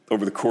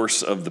over the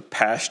course of the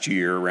past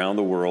year around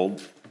the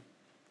world,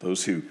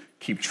 those who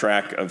keep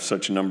track of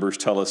such numbers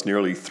tell us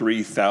nearly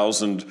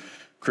 3,000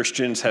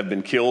 Christians have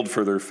been killed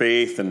for their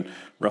faith, and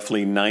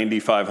roughly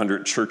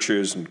 9,500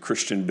 churches and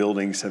Christian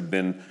buildings have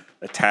been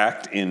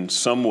attacked in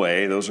some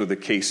way. Those are the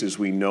cases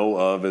we know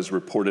of as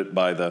reported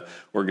by the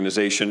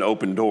organization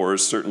Open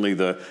Doors. Certainly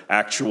the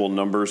actual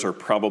numbers are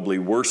probably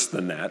worse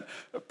than that.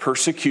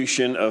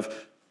 Persecution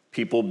of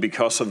people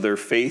because of their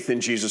faith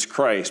in Jesus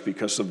Christ,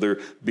 because of their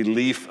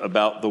belief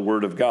about the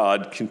Word of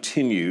God,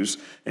 continues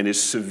and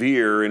is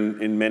severe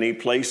in many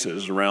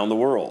places around the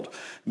world.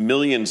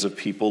 Millions of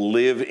people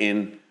live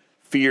in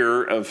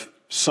fear of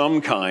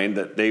some kind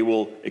that they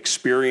will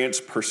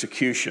experience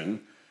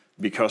persecution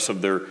because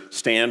of their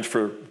stand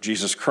for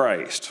Jesus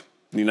Christ.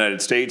 In the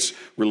United States,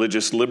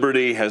 religious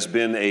liberty has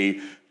been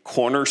a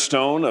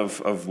cornerstone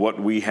of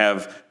what we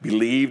have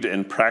believed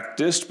and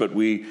practiced, but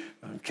we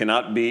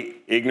cannot be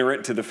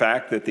ignorant to the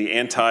fact that the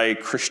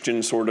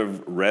anti-Christian sort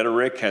of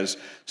rhetoric has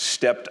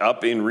stepped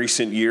up in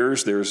recent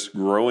years. There's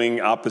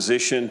growing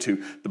opposition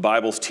to the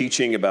Bible's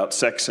teaching about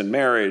sex and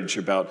marriage,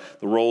 about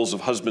the roles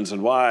of husbands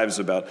and wives,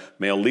 about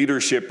male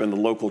leadership in the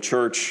local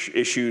church,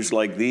 issues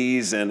like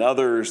these and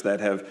others that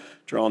have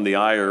drawn the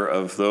ire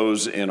of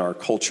those in our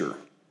culture.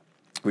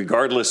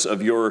 Regardless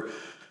of your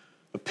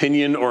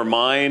opinion or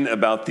mine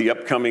about the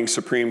upcoming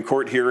Supreme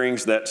Court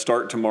hearings that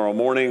start tomorrow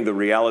morning, the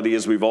reality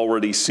is we've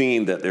already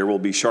seen that there will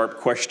be sharp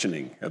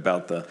questioning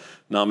about the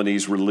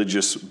nominees'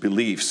 religious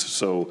beliefs.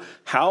 So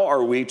how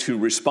are we to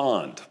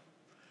respond?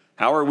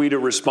 How are we to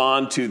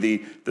respond to the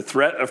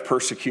threat of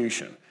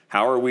persecution?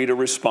 How are we to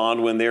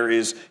respond when there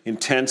is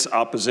intense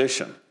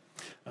opposition?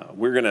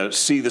 We're going to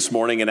see this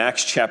morning in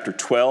Acts chapter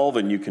 12,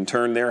 and you can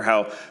turn there,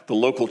 how the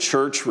local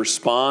church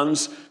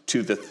responds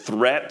to the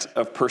threat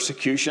of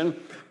persecution.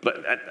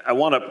 But I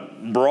want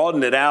to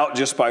broaden it out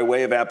just by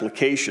way of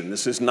application.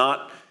 This is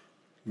not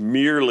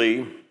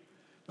merely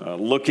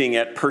looking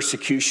at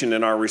persecution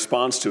and our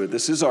response to it.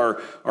 This is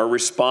our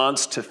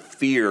response to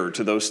fear,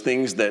 to those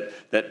things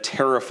that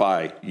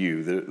terrify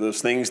you,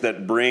 those things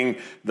that bring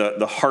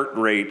the heart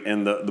rate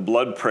and the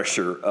blood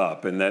pressure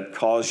up and that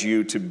cause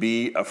you to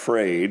be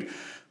afraid.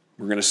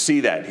 We're going to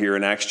see that here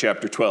in Acts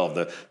chapter 12.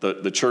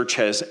 The church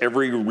has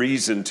every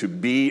reason to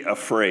be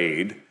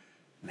afraid.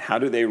 And how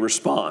do they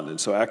respond? And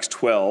so Acts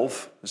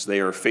 12, as they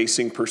are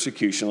facing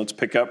persecution, let's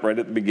pick up right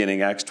at the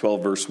beginning, Acts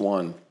 12, verse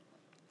 1.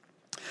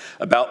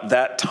 About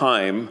that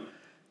time,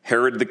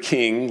 Herod the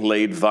king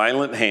laid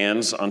violent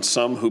hands on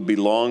some who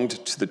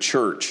belonged to the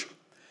church.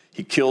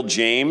 He killed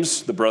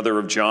James, the brother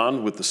of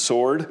John, with the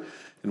sword.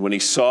 And when he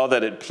saw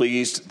that it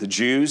pleased the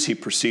Jews, he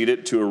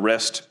proceeded to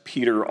arrest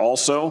Peter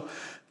also.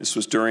 This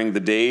was during the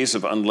days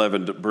of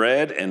unleavened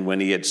bread. And when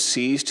he had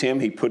seized him,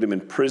 he put him in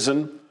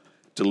prison,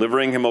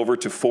 delivering him over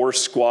to 4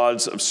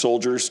 squads of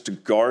soldiers to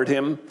guard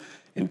him,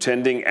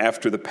 intending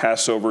after the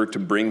Passover to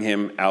bring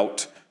him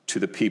out to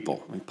the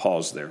people. Let me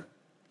pause there.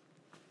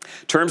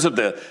 In terms of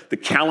the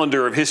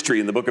calendar of history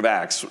in the book of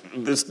Acts,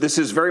 this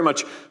is very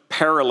much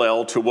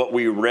parallel to what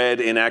we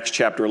read in Acts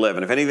chapter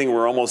 11. If anything,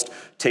 we're almost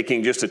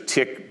taking just a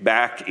tick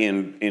back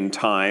in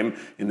time,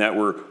 in that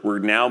we're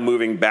now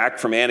moving back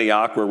from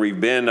Antioch, where we've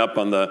been up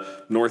on the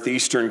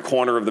northeastern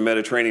corner of the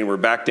Mediterranean. We're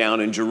back down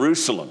in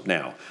Jerusalem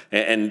now.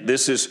 And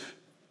this is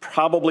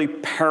probably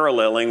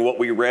paralleling what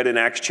we read in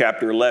Acts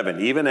chapter 11.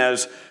 Even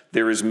as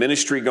there is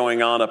ministry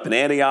going on up in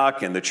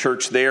Antioch and the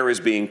church there is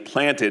being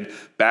planted,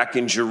 back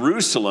in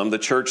Jerusalem, the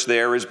church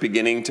there is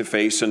beginning to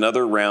face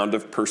another round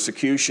of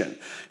persecution.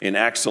 In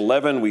Acts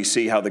 11, we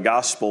see how the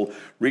gospel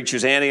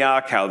reaches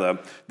Antioch, how the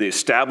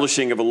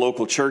establishing of a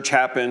local church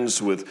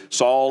happens with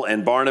Saul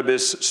and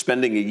Barnabas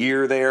spending a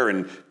year there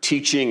and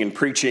teaching and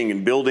preaching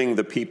and building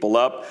the people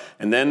up.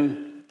 And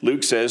then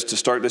Luke says, to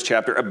start this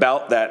chapter,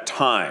 about that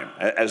time.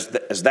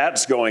 As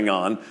that's going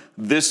on,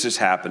 this is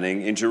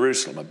happening in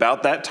Jerusalem.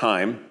 About that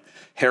time,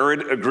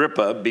 Herod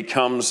Agrippa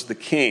becomes the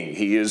king.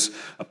 He is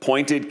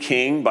appointed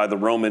king by the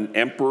Roman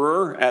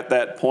emperor at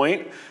that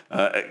point.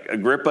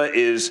 Agrippa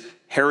is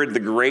Herod the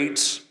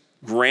Great's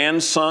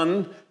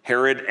grandson,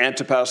 Herod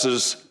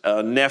Antipas's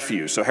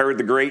nephew. So Herod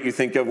the Great you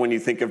think of when you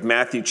think of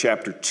Matthew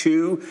chapter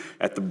 2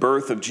 at the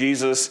birth of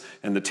Jesus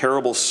and the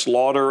terrible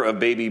slaughter of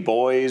baby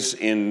boys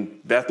in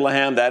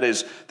Bethlehem. That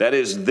is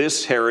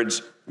this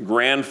Herod's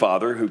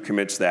grandfather who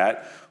commits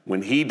that.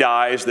 When he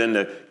dies, then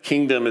the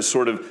kingdom is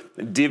sort of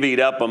divvied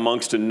up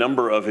amongst a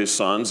number of his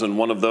sons, and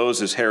one of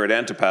those is Herod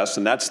Antipas,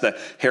 and that's the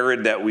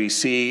Herod that we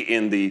see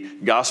in the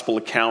gospel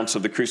accounts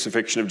of the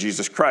crucifixion of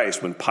Jesus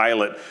Christ, when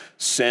Pilate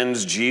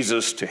sends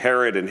Jesus to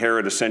Herod, and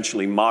Herod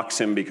essentially mocks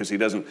him because he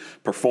doesn't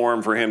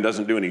perform for him,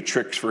 doesn't do any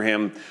tricks for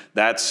him.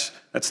 That's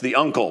the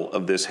uncle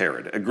of this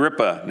Herod.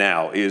 Agrippa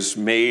now is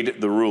made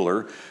the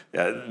ruler.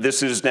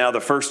 This is now the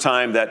first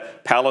time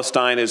that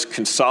Palestine is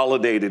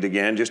consolidated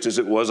again, just as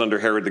it was under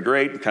Herod the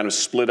Great, kind of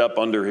split up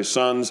under his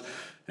sons.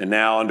 And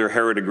now under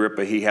Herod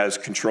Agrippa, he has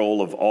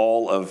control of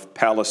all of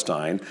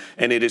Palestine.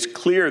 And it is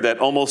clear that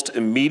almost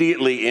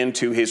immediately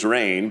into his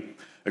reign,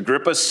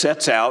 Agrippa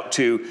sets out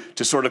to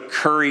sort of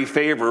curry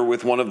favor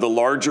with one of the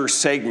larger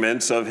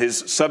segments of his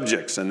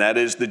subjects, and that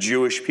is the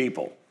Jewish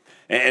people.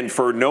 And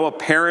for no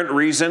apparent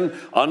reason,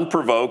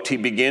 unprovoked, he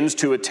begins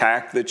to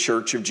attack the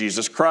church of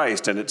Jesus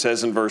Christ. And it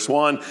says in verse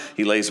 1,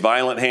 he lays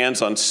violent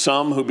hands on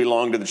some who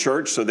belong to the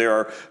church. So there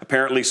are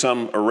apparently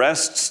some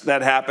arrests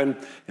that happen.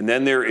 And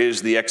then there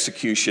is the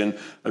execution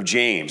of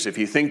James. If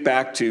you think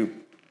back to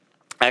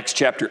Acts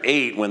chapter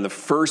 8, when the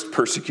first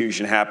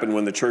persecution happened,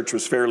 when the church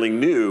was fairly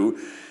new,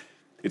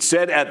 it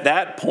said at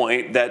that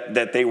point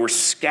that they were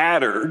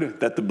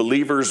scattered, that the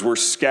believers were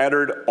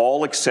scattered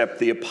all except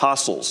the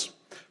apostles.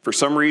 For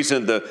some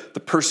reason, the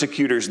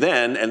persecutors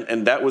then,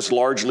 and that was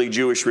largely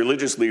Jewish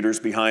religious leaders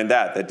behind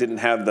that didn't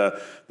have the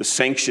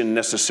sanction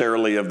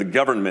necessarily of the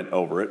government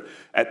over it.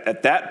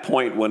 At that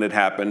point when it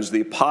happens,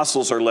 the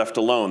apostles are left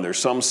alone. There's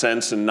some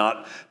sense in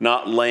not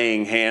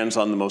laying hands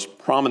on the most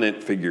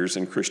prominent figures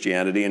in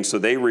Christianity, and so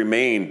they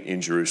remain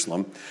in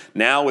Jerusalem.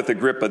 Now with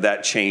Agrippa,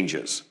 that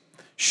changes.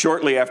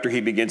 Shortly after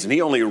he begins, and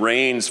he only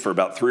reigns for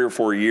about 3 or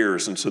 4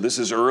 years, and so this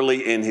is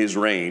early in his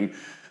reign,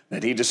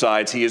 that he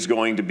decides he is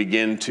going to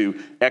begin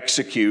to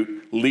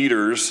execute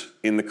leaders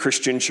in the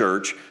Christian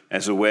church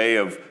as a way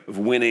of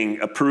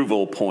winning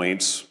approval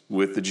points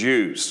with the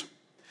Jews.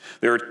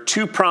 There are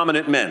 2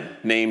 prominent men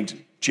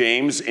named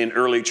James in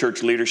early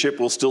church leadership.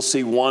 We'll still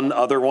see one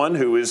other one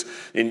who is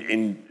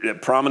in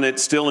prominent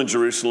still in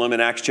Jerusalem in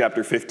Acts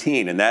chapter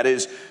 15, and that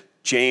is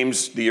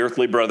James, the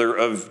earthly brother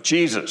of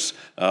Jesus,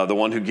 the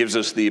one who gives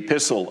us the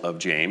epistle of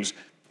James.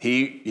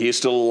 He is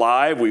still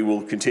alive. We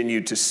will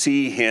continue to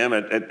see him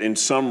in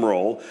some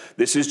role.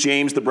 This is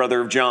James, the brother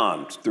of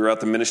John,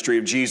 throughout the ministry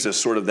of Jesus,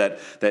 sort of that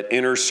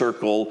inner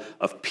circle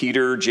of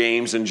Peter,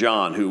 James, and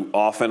John, who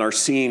often are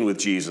seen with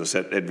Jesus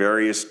at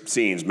various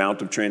scenes,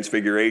 Mount of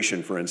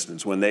Transfiguration, for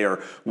instance, when they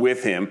are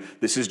with him.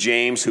 This is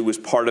James, who was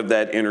part of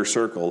that inner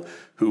circle,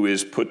 who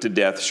is put to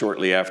death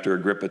shortly after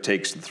Agrippa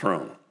takes the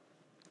throne.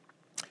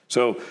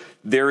 So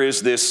there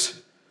is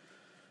this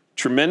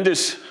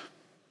tremendous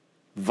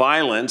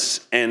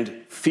violence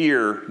and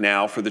fear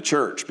now for the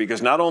church,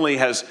 because not only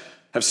have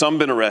some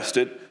been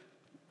arrested,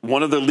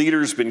 one of the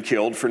leaders been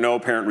killed for no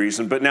apparent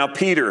reason, but now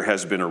Peter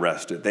has been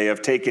arrested. They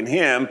have taken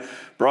him,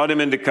 brought him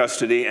into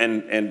custody,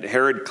 and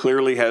Herod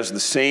clearly has the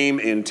same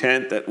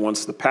intent that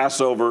once the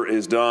Passover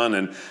is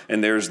done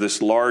and there's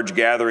this large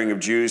gathering of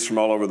Jews from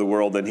all over the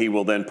world, then he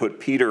will then put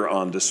Peter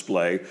on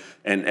display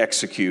and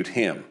execute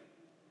him.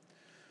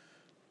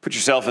 Put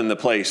yourself in the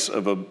place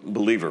of a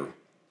believer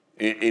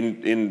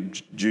in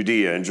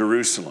Judea and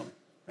Jerusalem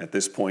at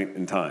this point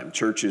in time.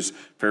 Church is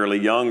fairly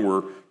young.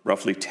 We're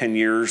roughly 10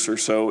 years or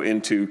so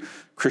into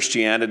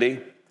Christianity.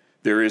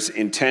 There is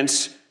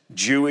intense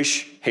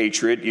Jewish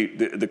hatred.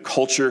 The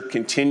culture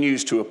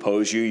continues to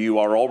oppose you. You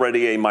are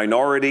already a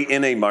minority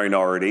in a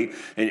minority,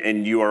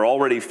 and you are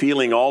already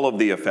feeling all of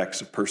the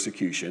effects of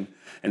persecution.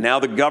 And now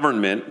the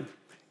government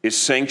is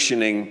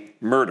sanctioning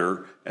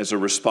murder as a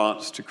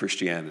response to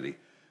Christianity.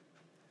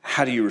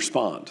 How do you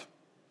respond?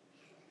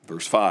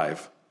 Verse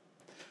 5,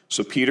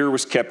 so Peter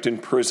was kept in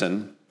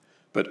prison,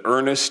 but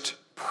earnest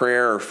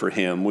prayer for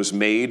him was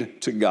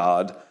made to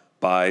God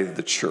by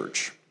the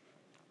church.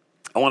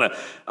 I want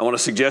to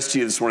suggest to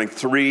you this morning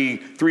three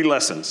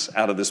lessons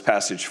out of this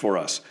passage for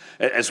us.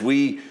 As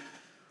we,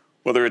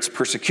 whether it's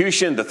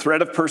persecution, the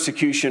threat of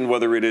persecution,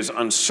 whether it is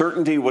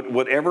uncertainty,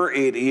 whatever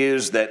it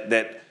is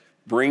that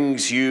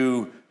brings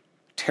you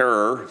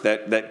terror,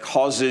 that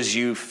causes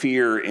you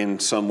fear in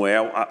some way.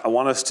 I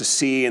want us to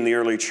see in the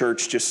early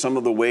church just some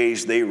of the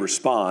ways they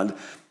respond.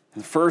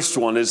 The first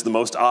one is the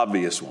most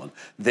obvious one.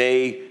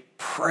 They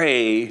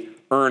pray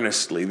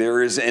earnestly.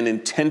 There is an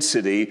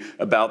intensity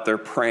about their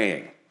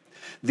praying.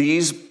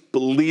 These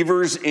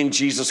believers in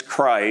Jesus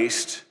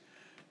Christ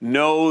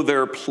know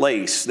their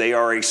place. They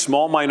are a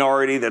small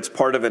minority that's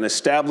part of an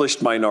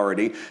established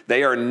minority.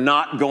 They are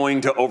not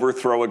going to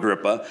overthrow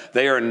Agrippa.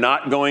 They are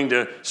not going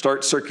to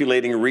start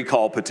circulating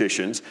recall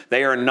petitions.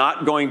 They are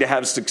not going to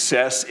have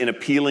success in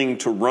appealing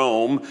to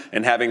Rome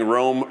and having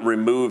Rome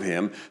remove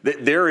him.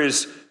 There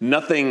is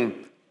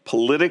nothing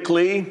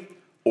politically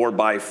or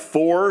by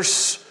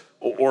force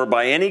or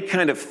by any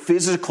kind of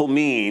physical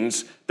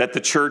means that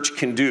the church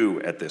can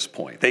do at this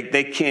point.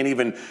 They can't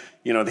even,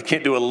 they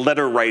can't do a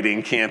letter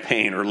writing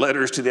campaign or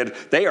letters to the editor.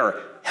 They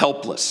are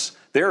helpless.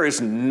 There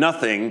is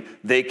nothing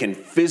they can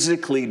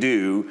physically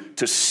do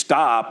to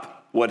stop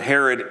what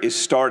Herod is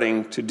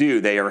starting to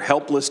do. They are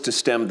helpless to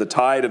stem the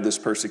tide of this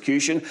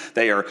persecution.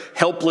 They are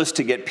helpless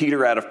to get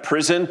Peter out of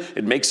prison.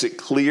 It makes it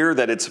clear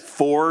that it's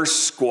 4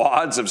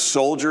 squads of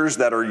soldiers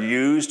that are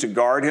used to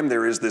guard him.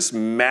 There is this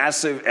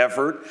massive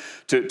effort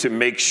to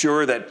make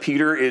sure that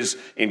Peter is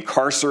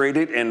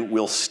incarcerated and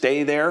will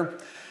stay there.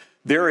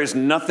 There is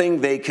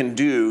nothing they can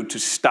do to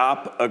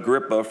stop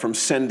Agrippa from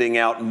sending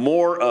out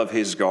more of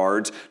his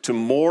guards to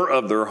more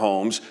of their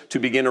homes to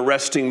begin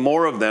arresting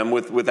more of them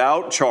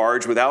without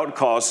charge, without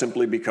cause,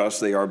 simply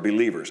because they are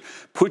believers.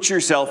 Put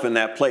yourself in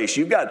that place.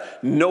 You've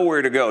got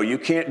nowhere to go. You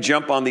can't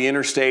jump on the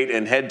interstate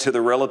and head to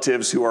the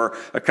relatives who are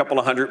a couple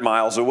of 100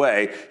 miles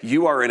away.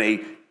 You are in a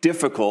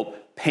difficult,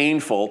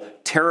 painful,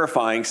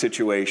 terrifying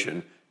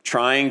situation,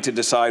 trying to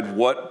decide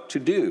what to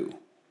do.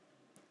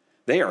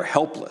 They are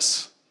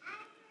helpless.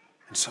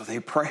 And so they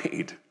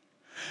prayed.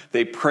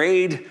 They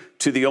prayed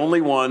to the only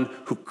one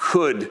who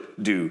could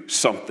do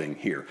something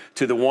here,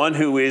 to the one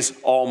who is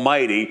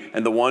almighty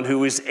and the one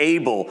who is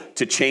able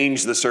to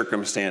change the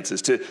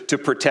circumstances, to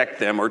protect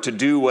them, or to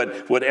do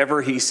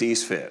whatever he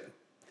sees fit.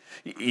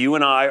 You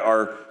and I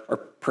are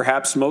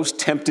perhaps most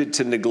tempted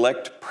to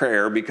neglect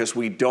prayer because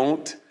we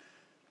don't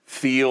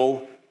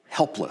feel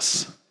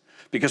helpless,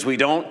 because we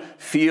don't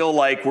feel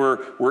like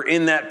we're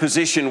in that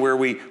position where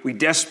we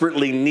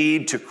desperately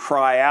need to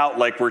cry out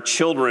like we're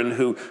children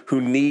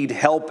who need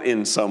help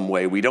in some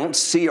way. We don't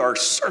see our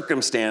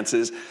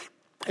circumstances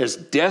as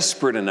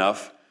desperate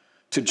enough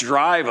to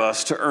drive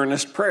us to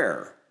earnest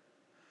prayer.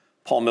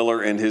 Paul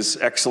Miller, in his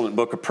excellent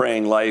book, A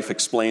Praying Life,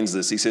 explains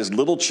this. He says,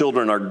 little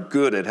children are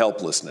good at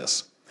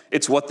helplessness.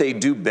 It's what they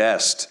do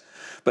best.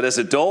 But as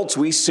adults,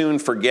 we soon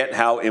forget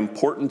how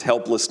important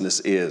helplessness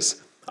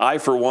is. I,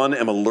 for one,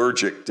 am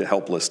allergic to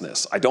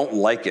helplessness. I don't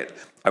like it.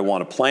 I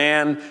want a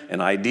plan,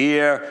 an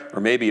idea,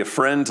 or maybe a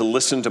friend to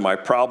listen to my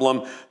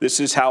problem. This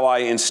is how I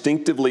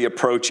instinctively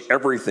approach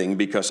everything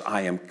because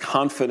I am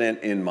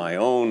confident in my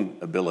own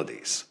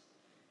abilities.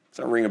 Does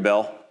that ring a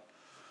bell?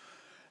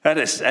 That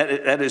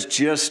is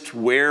just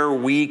where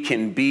we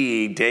can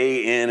be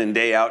day in and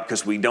day out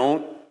because we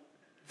don't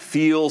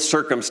feel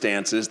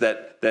circumstances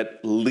that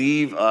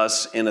leave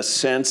us in a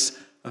sense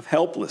of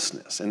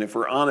helplessness. And if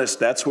we're honest,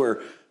 that's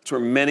where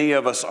many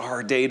of us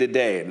are day to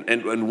day.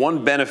 And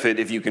one benefit,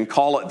 if you can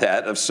call it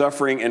that, of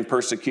suffering and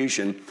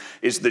persecution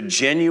is the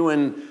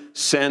genuine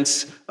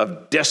sense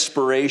of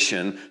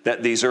desperation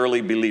that these early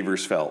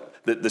believers felt.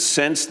 The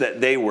sense that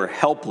they were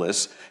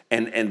helpless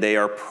and they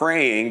are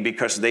praying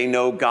because they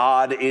know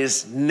God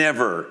is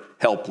never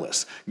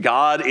helpless.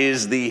 God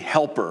is the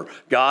helper.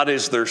 God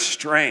is their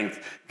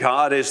strength.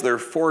 God is their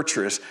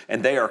fortress,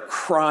 and they are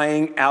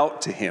crying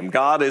out to him.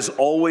 God is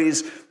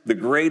always the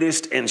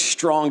greatest and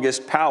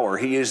strongest power.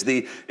 He is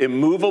the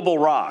immovable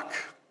rock.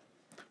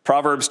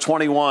 Proverbs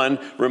 21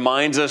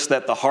 reminds us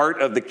that the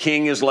heart of the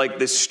king is like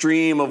this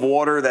stream of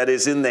water that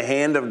is in the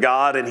hand of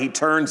God, and he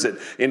turns it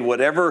in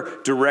whatever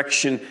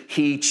direction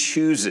he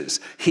chooses.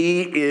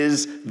 He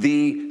is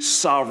the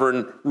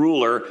sovereign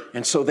ruler,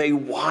 and so they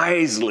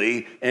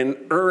wisely and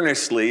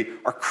earnestly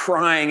are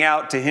crying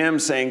out to him,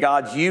 saying,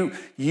 God,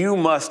 you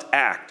must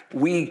act.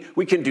 We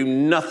can do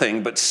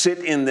nothing but sit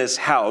in this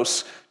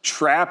house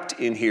trapped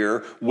in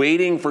here,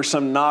 waiting for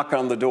some knock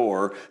on the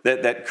door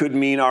that could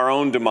mean our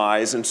own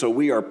demise, and so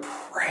we are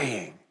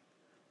praying.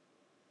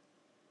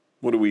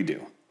 What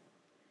do?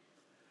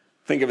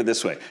 Think of it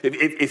this way.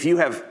 If you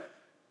have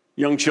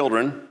young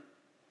children,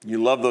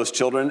 you love those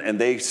children, and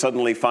they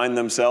suddenly find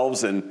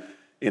themselves in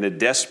a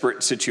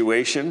desperate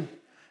situation,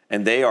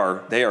 and they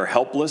are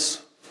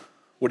helpless,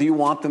 what do you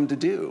want them to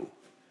do?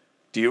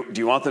 Do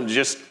you want them to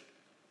just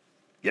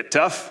get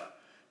tough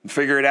and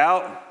figure it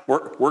out,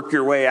 work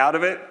your way out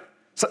of it?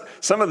 So,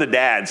 some of the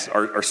dads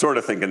are sort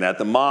of thinking that.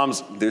 The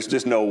moms, there's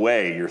just no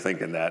way you're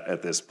thinking that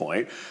at this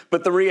point.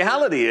 But the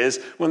reality is,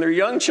 when they're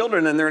young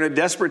children and they're in a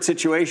desperate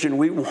situation,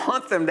 we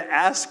want them to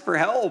ask for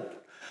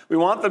help. We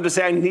want them to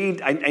say, I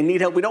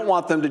need help. We don't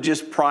want them to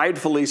just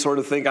pridefully sort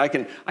of think, I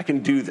can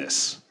do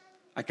this.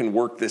 I can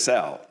work this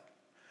out.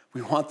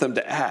 We want them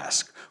to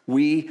ask.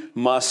 We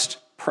must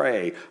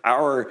pray.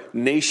 Our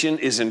nation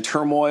is in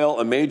turmoil.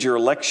 A major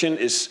election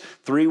is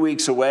 3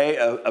 weeks away.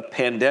 A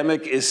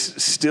pandemic is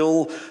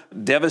still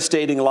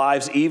devastating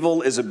lives.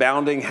 Evil is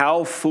abounding.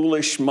 How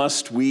foolish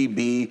must we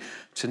be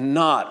to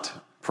not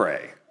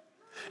pray?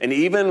 And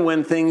even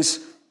when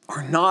things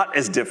are not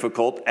as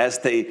difficult as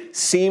they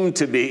seem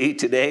to be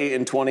today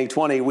in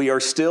 2020, we are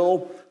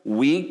still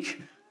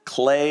weak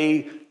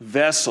clay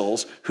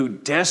vessels who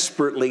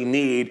desperately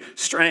need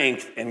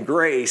strength and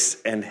grace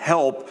and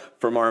help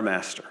from our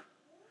Master.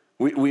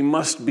 We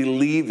must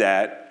believe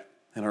that,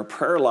 and our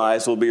prayer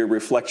lives will be a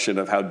reflection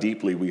of how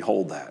deeply we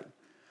hold that.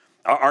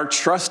 Our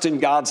trust in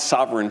God's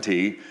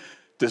sovereignty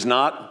does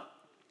not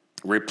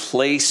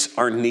replace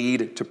our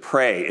need to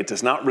pray. It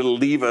does not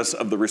relieve us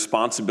of the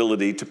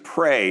responsibility to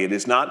pray. It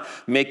is not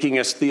making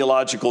us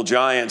theological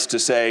giants to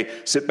say,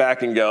 sit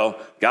back and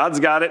go, God's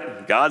got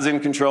it, God's in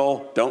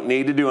control, don't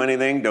need to do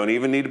anything, don't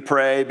even need to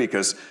pray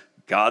because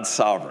God's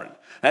sovereign.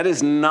 That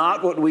is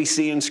not what we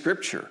see in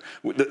Scripture.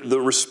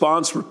 The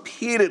response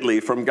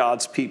repeatedly from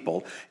God's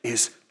people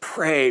is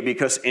pray,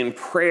 because in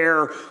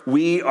prayer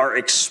we are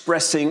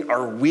expressing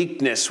our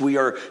weakness. We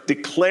are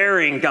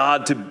declaring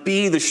God to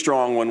be the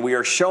strong one. We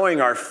are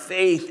showing our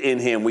faith in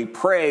him. We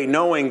pray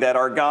knowing that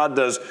our God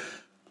does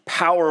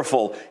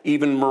powerful,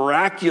 even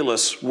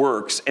miraculous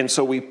works. And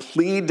so we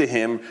plead to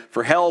him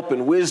for help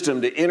and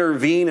wisdom to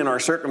intervene in our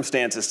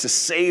circumstances, to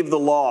save the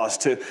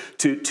lost,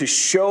 to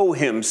show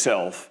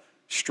himself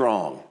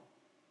strong.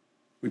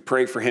 We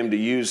pray for him to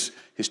use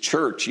his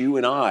church, you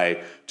and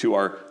I,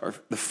 to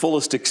the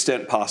fullest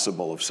extent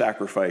possible of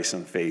sacrifice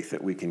and faith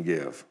that we can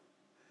give.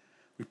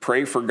 We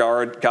pray for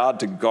God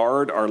to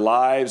guard our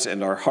lives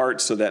and our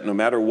hearts so that no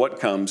matter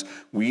what comes,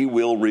 we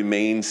will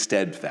remain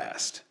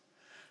steadfast,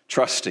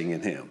 trusting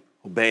in him,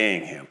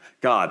 obeying him.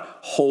 God,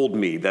 hold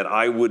me that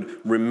I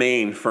would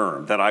remain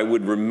firm, that I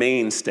would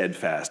remain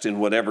steadfast in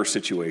whatever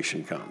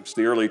situation comes.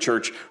 The early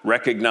church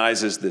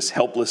recognizes this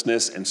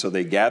helplessness, and so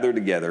they gather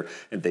together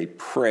and they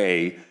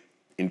pray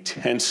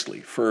intensely,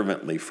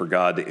 fervently for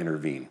God to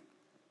intervene.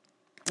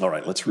 All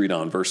right, let's read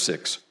on, verse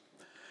 6.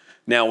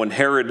 Now, when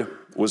Herod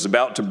was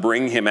about to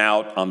bring him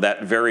out on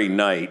that very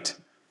night,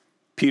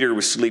 Peter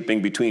was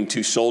sleeping between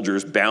two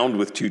soldiers bound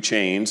with two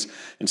chains,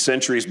 and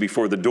sentries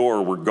before the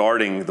door were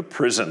guarding the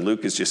prison.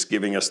 Luke is just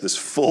giving us this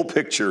full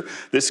picture.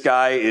 This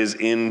guy is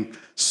in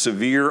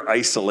severe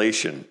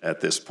isolation at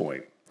this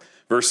point.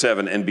 Verse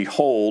 7, and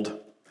behold,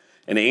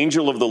 an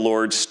angel of the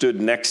Lord stood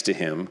next to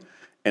him,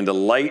 and a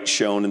light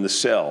shone in the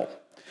cell.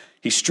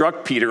 He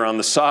struck Peter on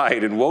the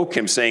side and woke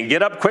him, saying,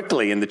 "Get up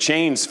quickly." And the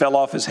chains fell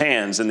off his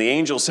hands. And the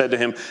angel said to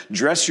him,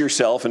 "Dress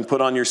yourself and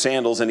put on your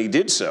sandals." And he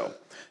did so.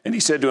 And he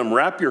said to him,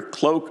 "Wrap your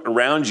cloak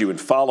around you and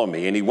follow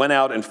me." And he went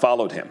out and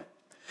followed him.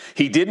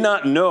 He did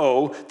not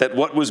know that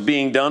what was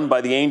being done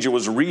by the angel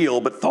was real,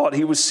 but thought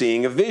he was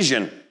seeing a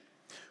vision.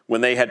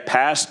 When they had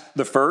passed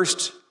the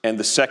first and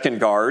the second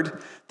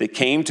guard, they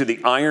came to the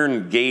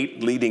iron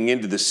gate leading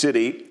into the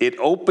city. It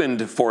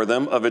opened for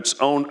them of its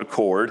own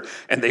accord,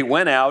 and they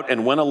went out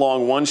and went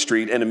along one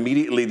street, and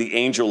immediately the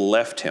angel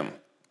left him.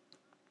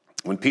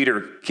 When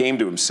Peter came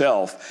to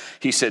himself,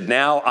 he said,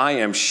 "Now I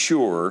am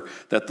sure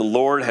that the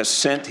Lord has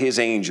sent his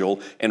angel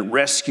and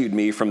rescued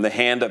me from the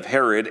hand of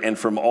Herod and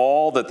from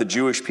all that the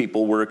Jewish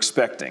people were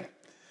expecting."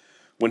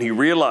 When he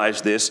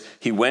realized this,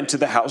 he went to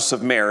the house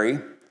of Mary,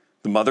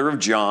 the mother of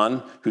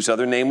John, whose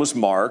other name was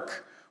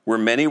Mark, where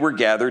many were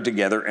gathered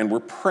together and were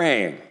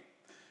praying.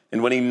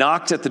 And when he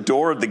knocked at the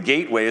door of the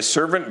gateway, a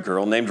servant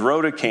girl named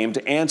Rhoda came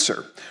to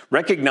answer.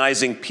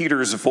 Recognizing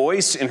Peter's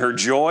voice in her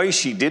joy,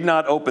 she did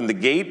not open the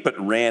gate, but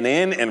ran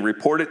in and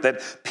reported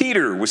that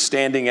Peter was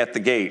standing at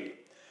the gate.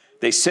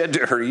 They said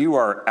to her, "You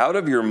are out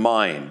of your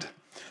mind."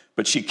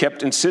 But she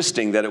kept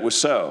insisting that it was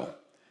so.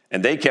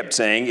 And they kept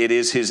saying, "It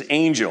is his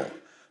angel."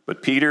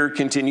 But Peter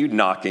continued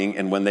knocking,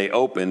 and when they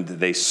opened,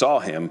 they saw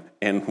him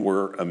and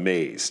were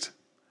amazed.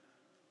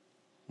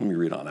 Let me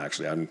read on,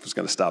 actually. I'm just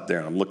going to stop there.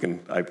 I'm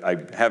looking. I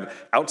have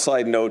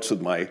outside notes with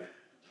my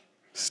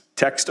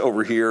text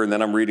over here, and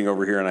then I'm reading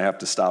over here, and I have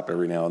to stop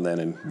every now and then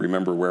and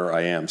remember where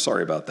I am.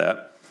 Sorry about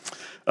that.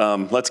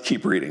 Let's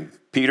keep reading.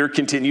 Peter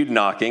continued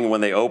knocking.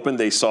 When they opened,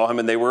 they saw him,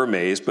 and they were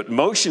amazed. But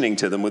motioning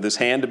to them with his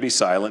hand to be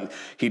silent,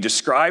 he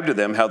described to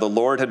them how the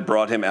Lord had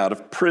brought him out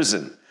of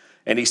prison.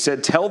 And he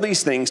said, "Tell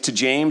these things to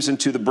James and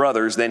to the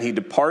brothers." Then he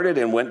departed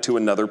and went to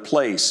another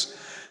place.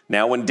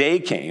 Now when day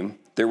came,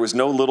 there was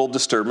no little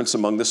disturbance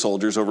among the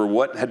soldiers over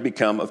what had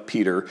become of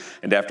Peter.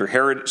 And after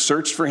Herod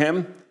searched for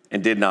him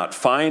and did not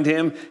find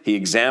him, he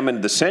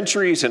examined the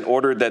sentries and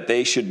ordered that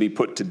they should be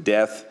put to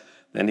death.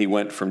 Then he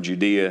went from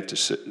Judea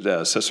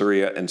to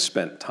Caesarea and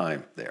spent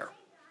time there.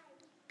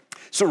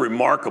 It's a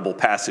remarkable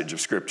passage of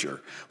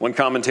Scripture. One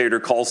commentator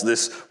calls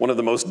this one of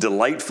the most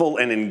delightful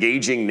and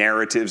engaging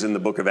narratives in the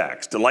book of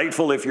Acts.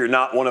 Delightful if you're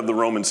not one of the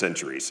Roman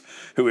sentries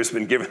who has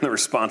been given the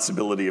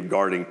responsibility of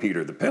guarding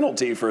Peter. The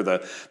penalty for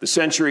the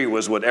sentry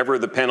was whatever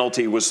the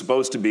penalty was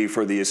supposed to be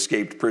for the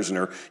escaped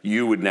prisoner.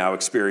 You would now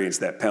experience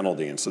that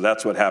penalty. And so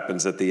that's what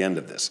happens at the end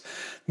of this.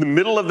 In the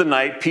middle of the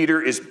night,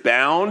 Peter is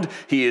bound.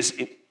 He is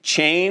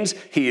chains.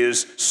 He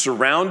is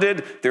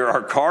surrounded. There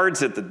are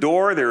guards at the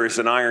door. There is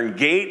an iron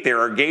gate. There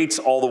are gates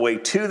all the way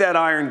to that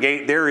iron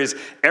gate. There is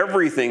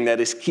everything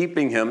that is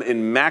keeping him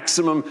in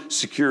maximum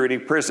security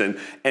prison.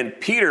 And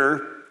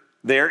Peter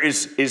there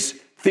is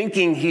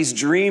thinking he's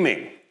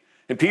dreaming.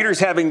 And Peter's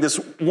having this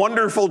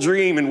wonderful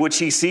dream in which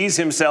he sees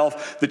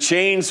himself, the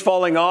chains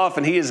falling off,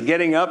 and he is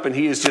getting up and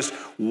he is just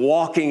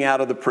walking out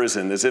of the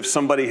prison as if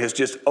somebody has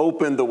just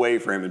opened the way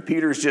for him. And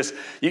Peter's just,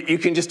 you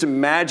can just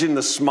imagine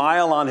the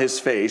smile on his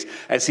face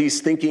as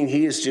he's thinking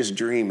he is just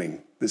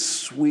dreaming, this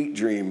sweet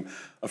dream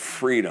of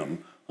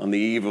freedom on the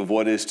eve of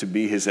what is to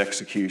be his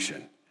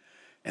execution.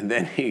 And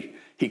then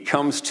he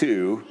comes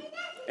to,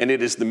 and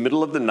it is the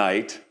middle of the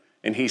night,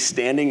 and he's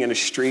standing in a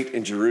street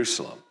in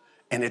Jerusalem,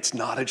 and it's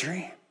not a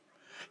dream.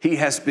 He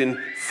has been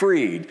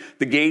freed.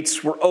 The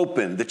gates were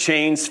open. The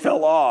chains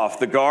fell off.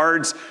 The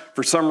guards,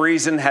 for some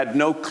reason, had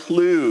no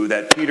clue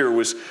that Peter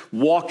was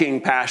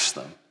walking past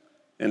them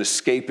and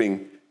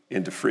escaping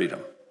into freedom.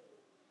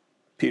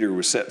 Peter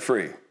was set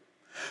free.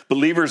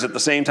 Believers at the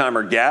same time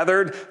are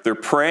gathered. They're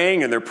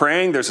praying and they're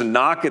praying. There's a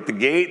knock at the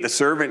gate. The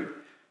servant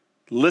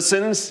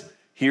listens,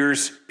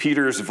 hears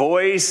Peter's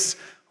voice.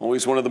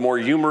 Always one of the more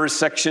humorous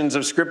sections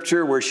of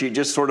Scripture where she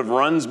just sort of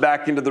runs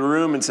back into the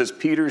room and says,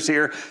 "Peter's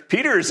here."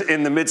 Peter's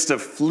in the midst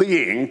of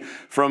fleeing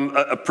from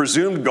a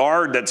presumed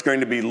guard that's going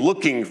to be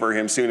looking for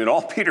him soon. And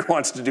all Peter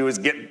wants to do is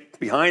get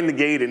behind the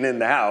gate and in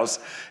the house.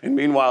 And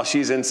meanwhile,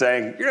 she's in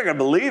saying, "You're not going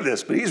to believe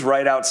this, but he's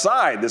right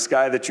outside, this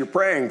guy that you're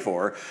praying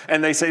for."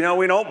 And they say, "No,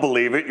 we don't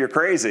believe it. You're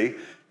crazy."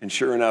 And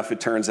sure enough,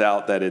 it turns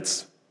out that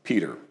it's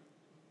Peter.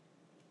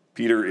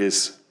 Peter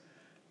is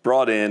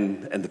brought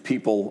in, and the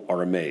people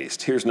are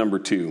amazed. Here's number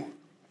 2.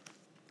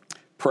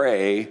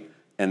 Pray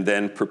and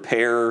then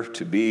prepare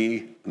to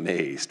be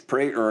amazed.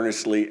 Pray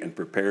earnestly and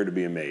prepare to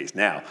be amazed.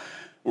 Now,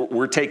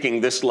 we're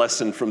taking this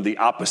lesson from the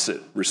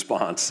opposite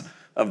response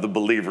of the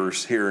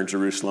believers here in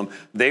Jerusalem.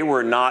 They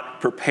were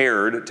not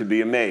prepared to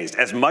be amazed.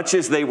 As much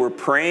as they were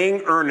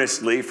praying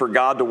earnestly for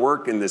God to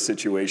work in this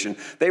situation,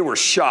 they were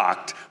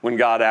shocked when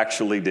God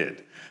actually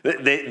did.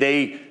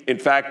 In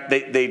fact,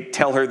 they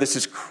tell her, this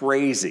is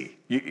crazy.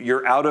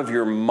 You're out of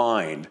your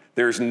mind.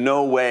 There's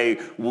no way.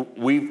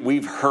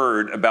 We've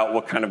heard about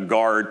what kind of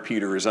guard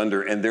Peter is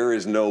under, and there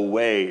is no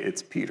way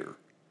it's Peter.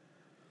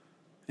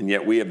 And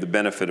yet we have the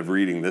benefit of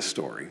reading this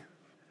story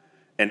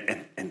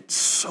and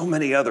so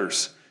many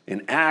others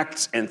in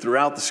Acts and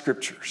throughout the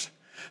scriptures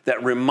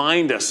that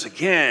remind us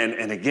again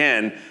and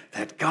again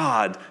that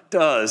God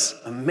does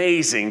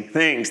amazing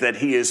things, that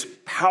he is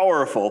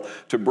powerful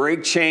to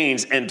break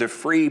chains and to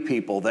free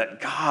people, that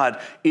God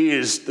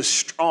is the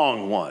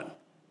strong one.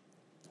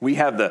 We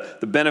have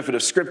the benefit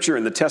of scripture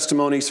and the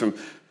testimonies from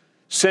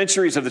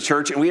centuries of the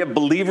church, and we have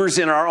believers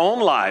in our own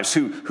lives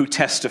who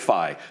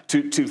testify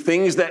to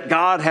things that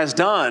God has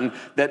done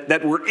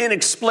that were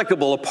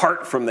inexplicable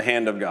apart from the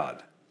hand of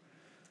God.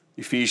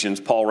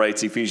 Paul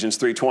writes, Ephesians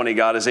 3:20,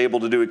 God is able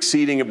to do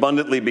exceeding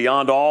abundantly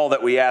beyond all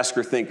that we ask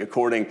or think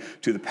according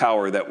to the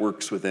power that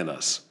works within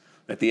us.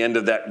 At the end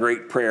of that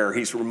great prayer,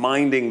 he's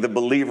reminding the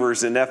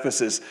believers in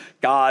Ephesus,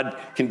 God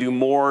can do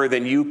more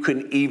than you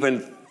can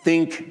even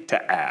think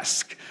to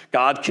ask.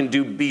 God can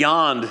do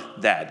beyond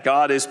that.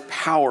 God is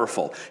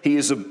powerful. He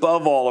is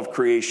above all of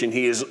creation.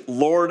 He is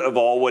Lord of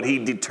all. What he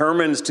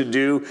determines to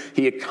do,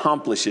 he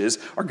accomplishes.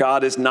 Our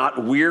God is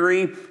not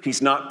weary.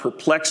 He's not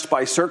perplexed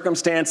by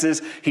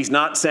circumstances. He's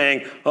not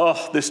saying,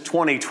 oh, this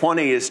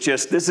 2020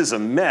 this is a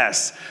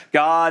mess.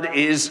 God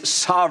is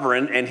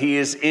sovereign and he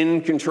is in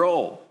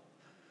control.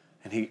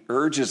 And he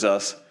urges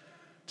us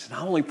to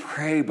not only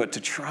pray, but to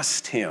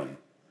trust him,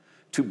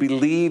 to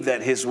believe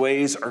that his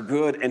ways are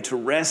good and to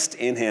rest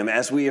in him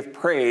as we have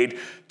prayed,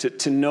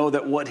 to know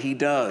that what he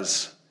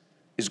does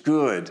is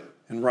good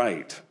and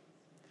right.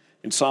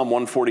 In Psalm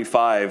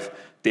 145,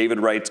 David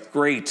writes,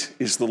 great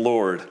is the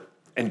Lord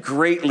and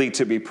greatly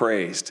to be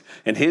praised,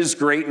 and his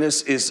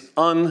greatness is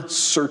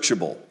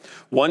unsearchable.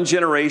 One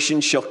generation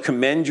shall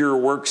commend your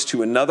works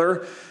to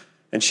another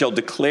and shall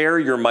declare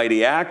your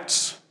mighty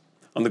acts.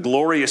 On the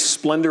glorious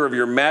splendor of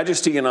your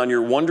majesty and on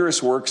your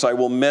wondrous works I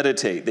will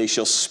meditate. They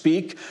shall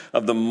speak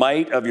of the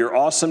might of your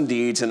awesome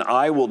deeds, and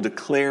I will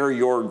declare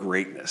your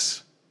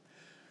greatness.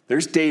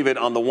 There's David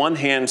on the one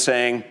hand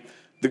saying,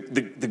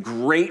 the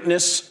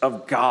greatness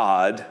of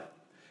God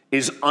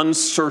is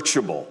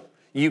unsearchable.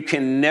 You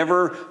can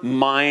never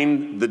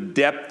mine the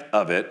depth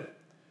of it.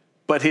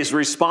 But his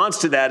response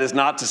to that is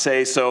not to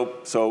say,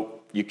 so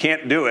you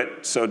can't do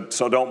it, so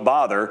don't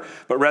bother.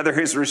 But rather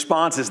his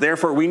response is,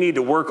 therefore, we need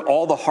to work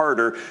all the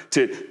harder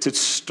to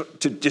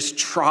just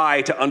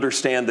try to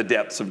understand the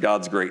depths of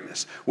God's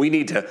greatness. We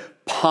need to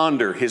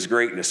ponder his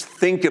greatness,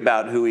 think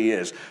about who he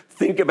is,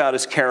 think about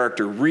his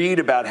character, read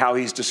about how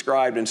he's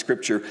described in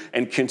Scripture,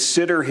 and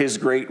consider his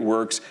great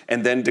works,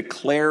 and then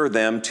declare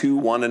them to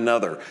one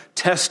another,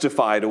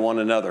 testify to one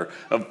another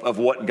of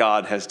what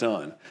God has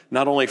done.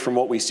 Not only from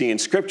what we see in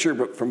Scripture,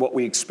 but from what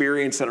we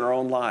experience in our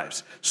own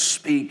lives.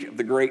 Speak of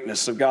the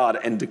greatness of God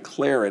and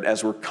declare it.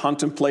 As we're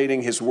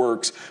contemplating his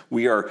works,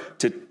 we are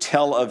to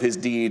tell of his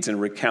deeds and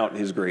recount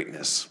his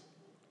greatness.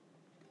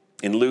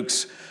 In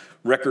Luke's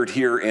record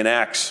here in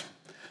Acts,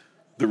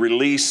 the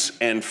release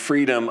and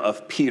freedom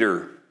of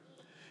Peter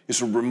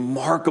is a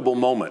remarkable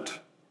moment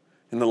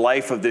in the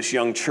life of this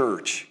young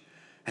church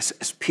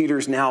as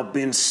Peter's now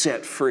been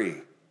set free.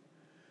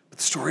 But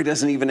the story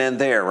doesn't even end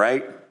there,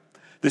 right?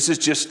 This is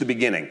just the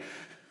beginning.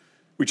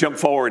 We jump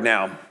forward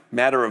now,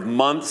 matter of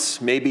months,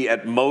 maybe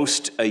at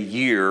most a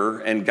year,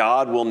 and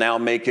God will now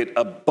make it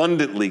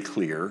abundantly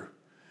clear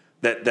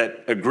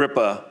that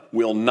Agrippa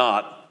will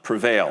not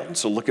prevail. And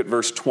so look at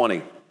verse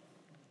 20.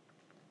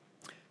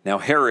 Now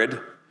Herod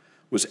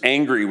was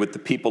angry with the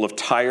people of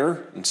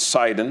Tyre and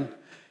Sidon,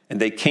 and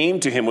they came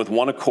to him with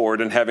one accord,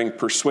 and having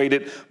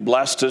persuaded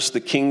Blastus, the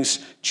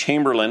king's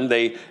chamberlain,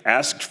 they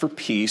asked for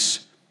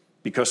peace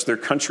because their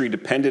country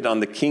depended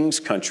on the king's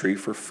country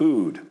for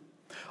food.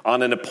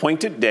 On an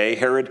appointed day,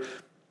 Herod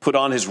put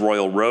on his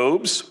royal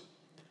robes,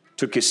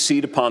 took his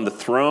seat upon the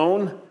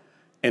throne,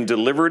 and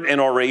delivered an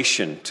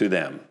oration to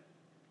them.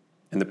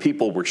 And the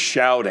people were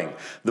shouting,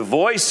 "The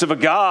voice of a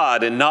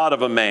God and not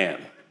of a man."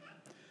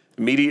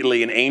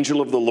 Immediately, an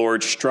angel of the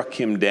Lord struck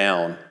him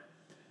down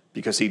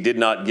because he did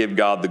not give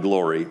God the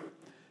glory,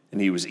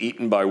 and he was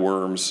eaten by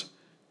worms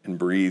and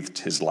breathed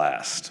his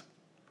last.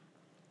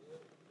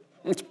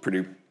 It's a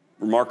pretty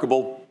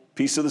remarkable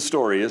piece of the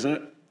story, isn't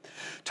it?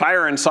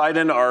 Tyre and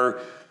Sidon are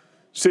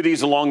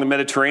cities along the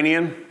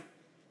Mediterranean.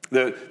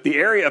 The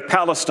area of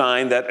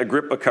Palestine that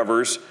Agrippa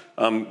covers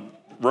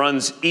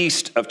runs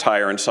east of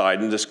Tyre and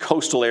Sidon. This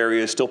coastal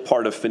area is still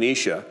part of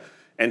Phoenicia.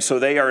 And so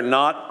they are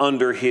not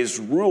under his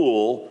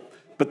rule,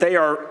 but they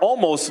are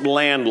almost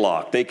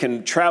landlocked. They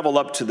can travel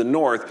up to the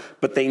north,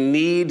 but they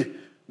need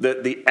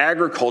the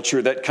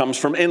agriculture that comes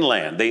from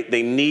inland.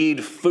 They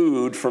need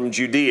food from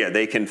Judea.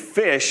 They can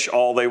fish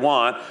all they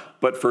want,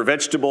 but for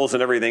vegetables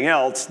and everything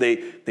else,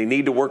 they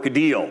need to work a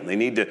deal. They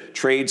need to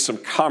trade some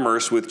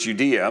commerce with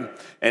Judea.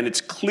 And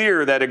it's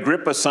clear that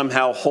Agrippa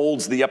somehow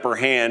holds the upper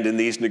hand in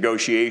these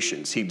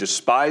negotiations. He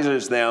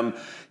despises them.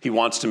 He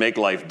wants to make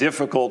life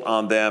difficult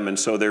on them. And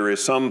so there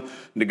is some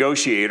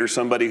negotiator,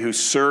 somebody who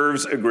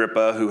serves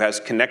Agrippa, who has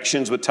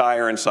connections with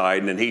Tyre and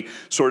Sidon, and he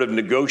sort of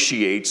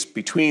negotiates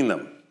between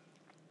them.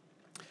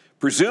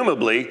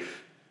 Presumably,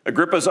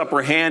 Agrippa's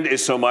upper hand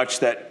is so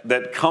much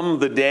that come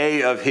the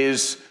day of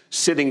his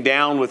sitting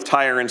down with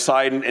Tyre and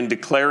Sidon and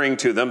declaring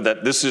to them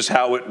that this is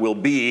how it will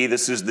be,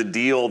 this is the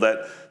deal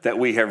that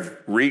we have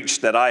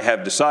reached, that I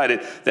have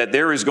decided, that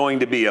there is going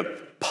to be a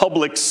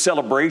public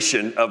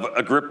celebration of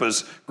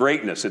Agrippa's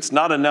greatness. It's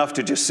not enough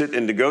to just sit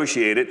and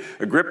negotiate it.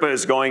 Agrippa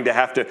is going to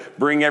have to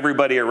bring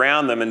everybody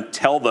around them and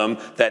tell them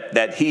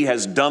that he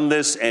has done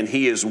this and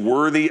he is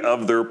worthy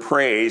of their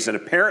praise. And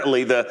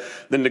apparently the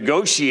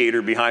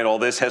negotiator behind all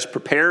this has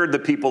prepared the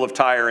people of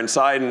Tyre and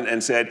Sidon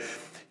and said,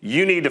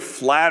 you need to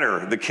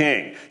flatter the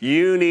king.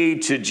 You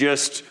need to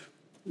just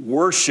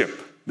worship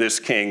this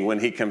king when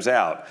he comes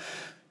out.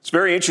 It's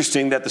very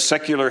interesting that the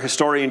secular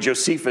historian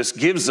Josephus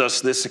gives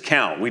us this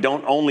account. We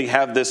don't only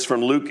have this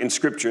from Luke in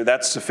Scripture,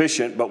 that's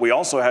sufficient, but we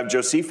also have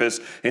Josephus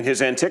in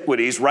his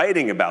Antiquities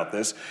writing about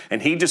this,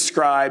 and he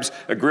describes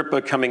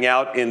Agrippa coming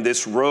out in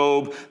this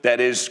robe that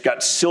is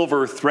got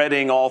silver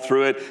threading all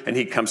through it, and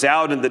he comes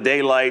out in the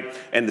daylight,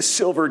 and the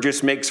silver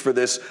just makes for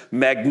this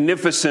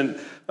magnificent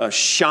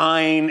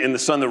shine in the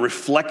sun, the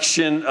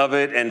reflection of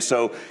it, and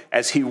so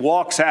as he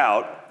walks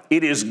out,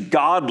 it is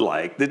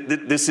godlike.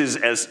 This is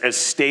as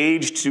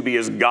staged to be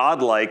as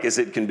godlike as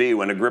it can be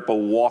when Agrippa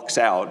walks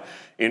out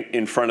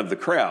in front of the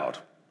crowd.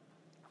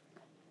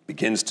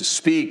 Begins to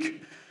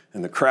speak,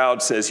 and the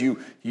crowd says,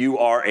 you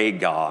are a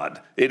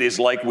god. It is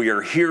like we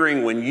are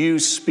hearing, when you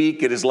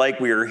speak, it is like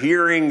we are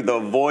hearing the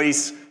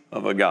voice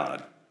of a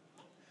god.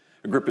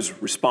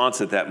 Agrippa's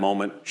response at that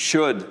moment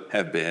should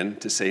have been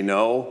to say,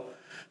 no,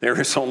 there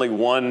is only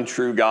one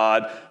true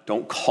God.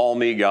 Don't call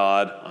me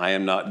God. I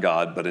am not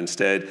God. But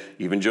instead,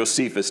 even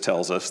Josephus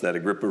tells us that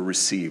Agrippa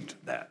received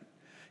that.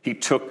 He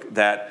took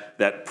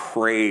that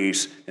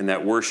praise and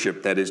that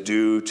worship that is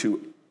due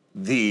to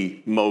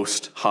the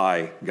Most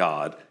High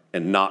God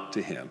and not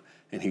to him.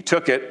 And he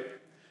took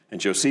it, and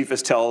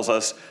Josephus tells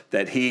us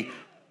that he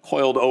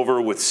coiled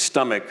over with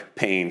stomach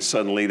pain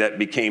suddenly that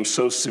became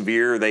so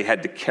severe they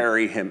had to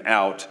carry him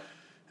out.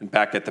 And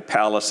back at the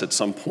palace at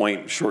some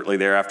point shortly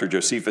thereafter,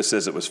 Josephus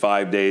says it was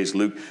 5 days.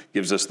 Luke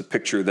gives us the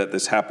picture that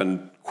this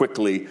happened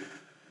quickly.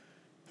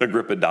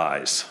 Agrippa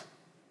dies.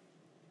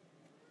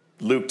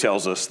 Luke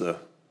tells us the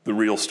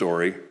real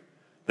story,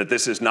 that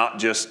this is not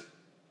just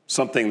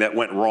something that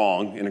went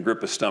wrong in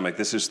Agrippa's stomach.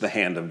 This is the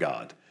hand of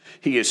God.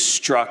 He is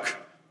struck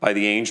by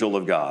the angel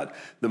of God.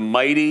 The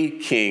mighty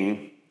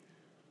king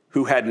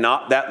who had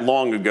not that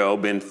long ago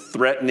been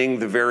threatening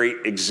the very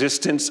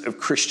existence of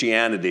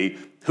Christianity,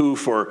 who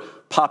for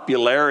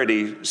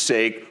popularity's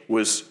sake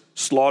was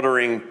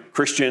slaughtering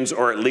Christians,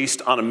 or at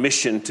least on a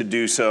mission to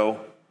do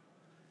so,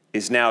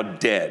 is now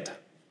dead.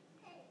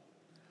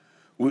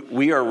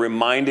 We are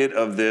reminded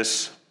of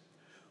this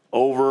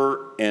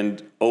over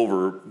and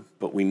over,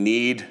 but we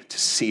need to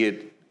see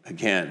it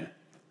again.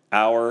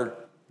 Our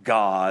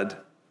God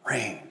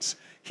reigns.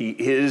 He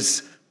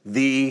is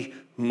the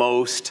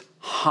Most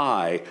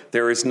High.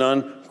 There is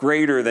none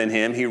greater than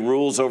him. He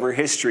rules over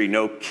history.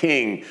 No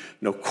king,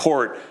 no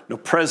court, no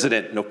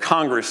president, no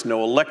Congress,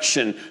 no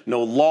election,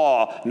 no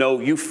law, no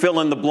you fill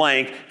in the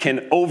blank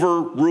can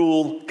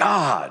overrule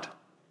God.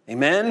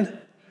 Amen?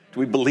 Do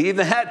we believe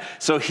that?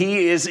 So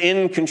he is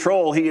in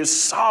control. He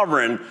is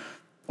sovereign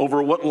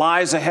over what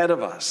lies ahead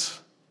of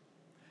us.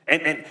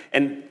 And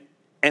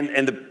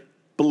the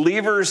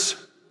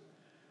believers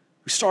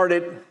who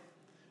started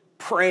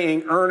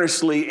praying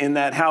earnestly in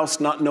that house,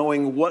 not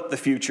knowing what the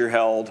future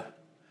held,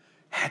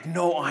 had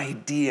no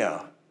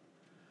idea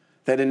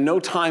that in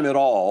no time at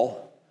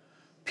all,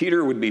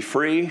 Peter would be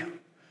free,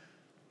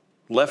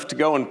 left to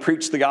go and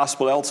preach the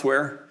gospel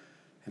elsewhere,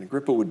 and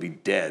Agrippa would be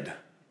dead,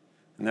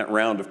 and that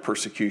round of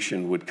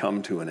persecution would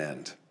come to an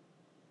end.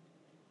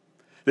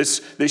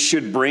 This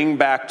should bring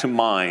back to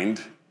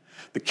mind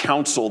the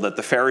counsel that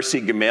the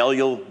Pharisee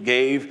Gamaliel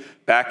gave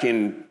back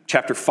in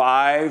chapter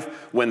 5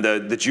 when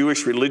the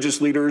Jewish religious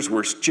leaders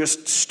were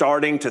just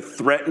starting to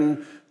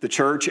threaten the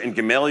church. And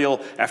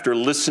Gamaliel, after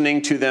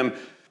listening to them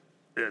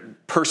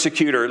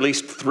persecute or at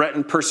least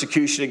threaten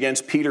persecution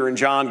against Peter and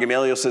John,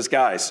 Gamaliel says,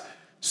 guys,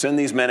 send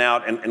these men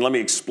out and let me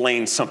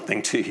explain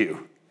something to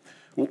you.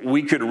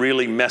 We could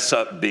really mess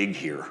up big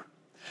here.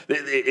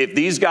 If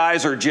these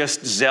guys are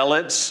just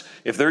zealots,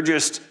 if they're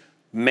just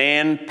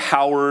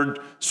man-powered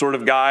sort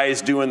of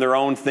guys doing their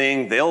own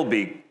thing, they'll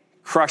be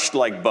crushed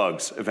like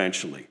bugs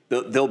eventually.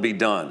 They'll be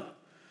done.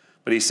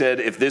 But he said,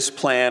 if this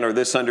plan or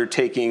this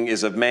undertaking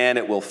is of man,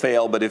 it will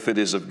fail. But if it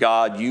is of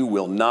God, you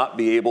will not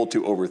be able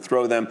to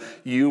overthrow them.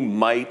 You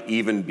might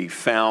even be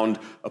found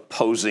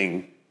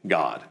opposing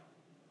God.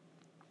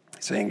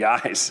 saying,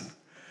 guys,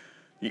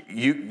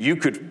 you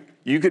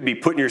could be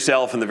putting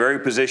yourself in the very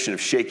position of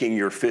shaking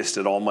your fist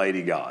at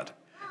Almighty God.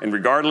 And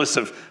regardless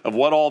of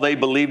what all they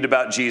believed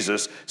about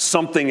Jesus,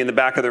 something in the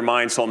back of their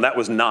minds told them that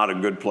was not a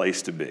good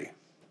place to be.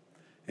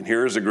 And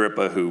here's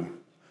Agrippa who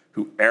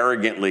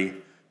arrogantly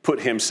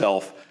put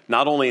himself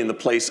not only in the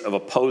place of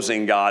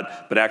opposing God,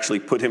 but actually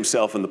put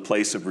himself in the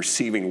place of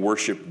receiving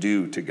worship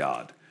due to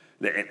God,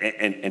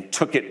 and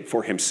took it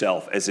for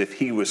himself as if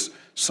he was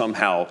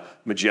somehow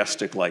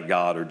majestic like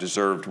God or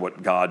deserved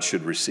what God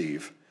should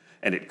receive.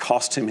 And it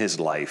cost him his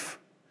life.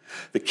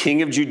 The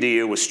king of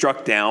Judea was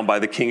struck down by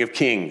the King of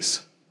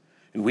Kings.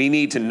 And we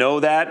need to know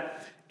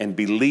that and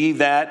believe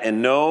that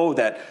and know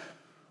that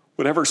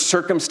whatever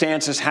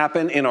circumstances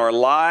happen in our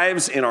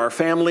lives, in our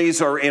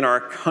families, or in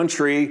our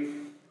country,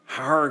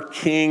 our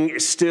King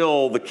is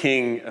still the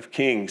King of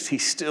Kings. He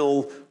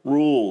still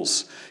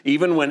rules.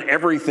 Even when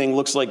everything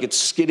looks like it's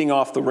skidding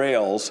off the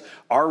rails,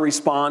 our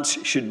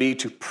response should be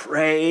to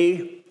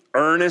pray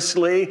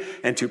earnestly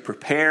and to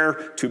prepare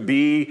to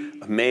be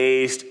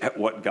amazed at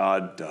what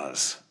God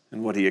does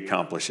and what he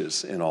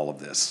accomplishes in all of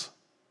this.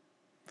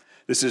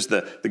 This is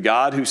the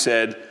God who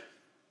said,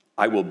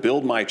 I will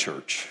build my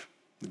church.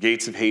 The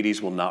gates of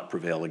Hades will not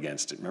prevail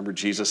against it. Remember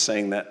Jesus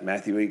saying that in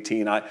Matthew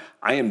 18? I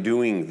am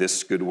doing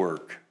this good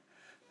work.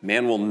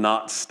 Man will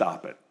not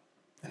stop it.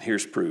 And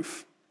here's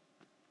proof.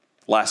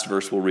 Last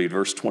verse we'll read,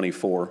 verse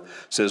 24,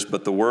 says,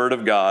 but the word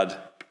of God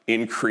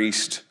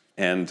increased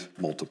and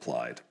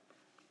multiplied.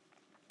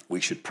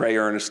 We should pray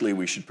earnestly,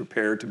 we should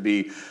prepare to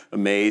be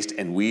amazed,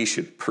 and we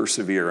should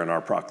persevere in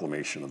our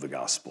proclamation of the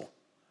gospel.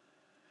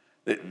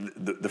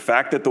 The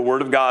fact that the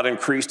word of God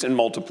increased and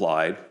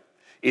multiplied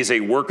is a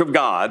work of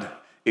God.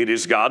 It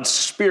is God's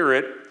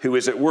Spirit who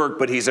is at work,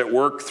 but he's at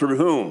work through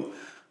whom?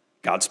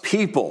 God's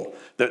people.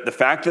 The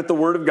fact that the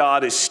word of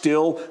God is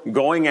still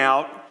going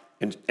out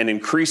and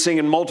increasing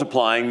and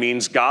multiplying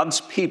means God's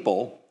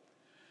people,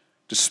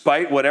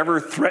 despite whatever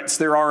threats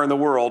there are in the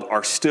world,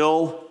 are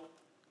still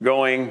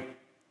going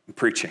and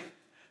preaching.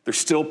 They're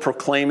still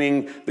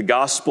proclaiming the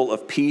gospel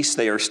of peace.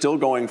 They are still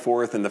going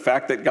forth. And the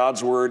fact that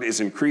God's word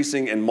is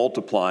increasing and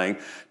multiplying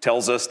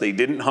tells us they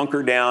didn't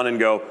hunker down and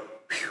go,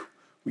 phew,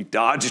 we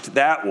dodged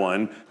that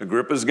one.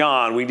 Agrippa's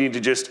gone. We need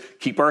to just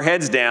keep our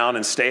heads down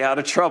and stay out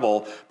of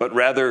trouble. But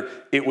rather,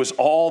 it was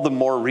all the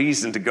more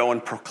reason to go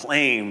and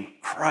proclaim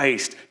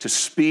Christ, to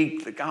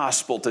speak the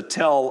gospel, to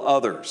tell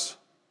others.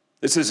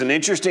 This is an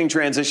interesting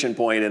transition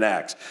point in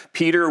Acts.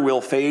 Peter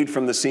will fade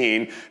from the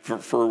scene.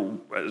 For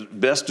as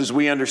best as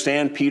we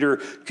understand, Peter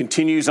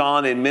continues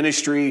on in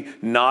ministry,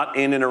 not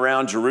in and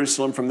around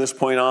Jerusalem from this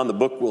point on. The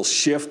book will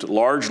shift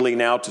largely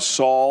now to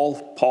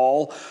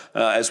Paul,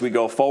 as we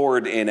go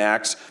forward in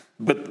Acts.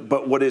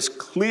 But what is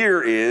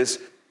clear is,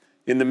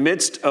 in the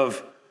midst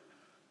of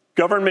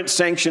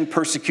government-sanctioned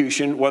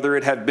persecution, whether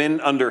it had been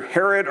under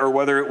Herod or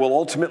whether it will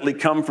ultimately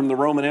come from the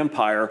Roman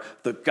Empire,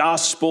 the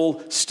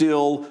gospel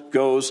still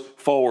goes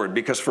forward.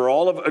 Because for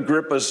all of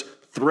Agrippa's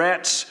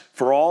threats,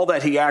 for all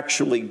that he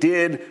actually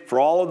did, for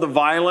all of the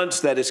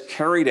violence that is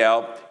carried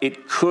out,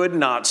 it could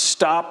not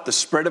stop the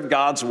spread of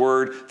God's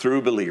word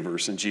through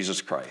believers in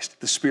Jesus Christ.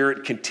 The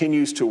Spirit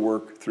continues to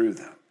work through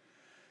them.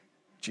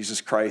 Jesus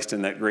Christ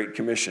in that Great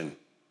Commission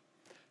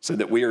said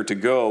that we are to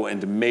go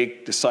and to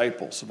make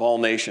disciples of all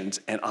nations,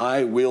 and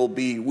I will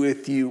be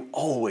with you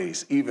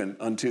always, even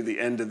unto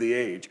the end of the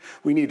age.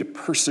 We need to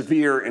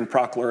persevere in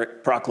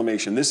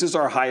proclamation. This is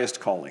our highest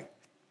calling.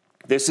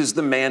 This is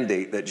the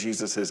mandate that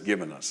Jesus has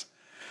given us,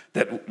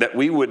 that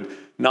we would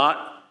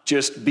not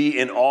just be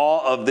in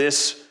awe of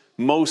this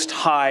most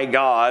high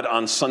God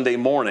on Sunday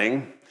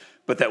morning,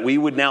 but that we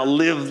would now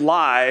live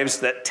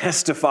lives that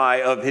testify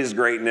of his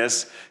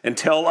greatness and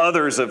tell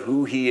others of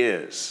who he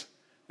is,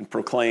 and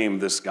proclaim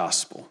this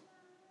gospel,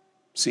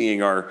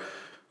 seeing our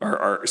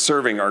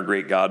serving our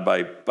great God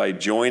by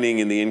joining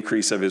in the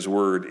increase of his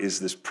word is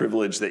this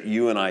privilege that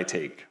you and I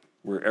take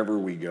wherever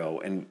we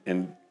go,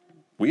 and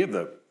we have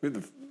the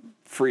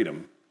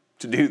freedom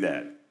to do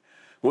that.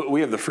 We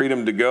have the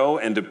freedom to go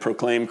and to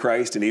proclaim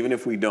Christ, and even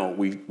if we don't,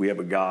 we have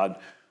a God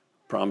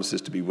who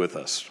promises to be with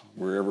us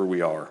wherever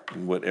we are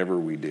and whatever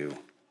we do.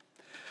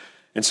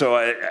 And so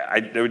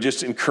I would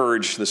just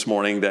encourage this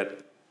morning that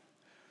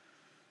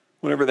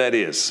whatever that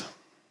is,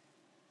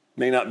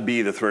 may not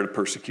be the threat of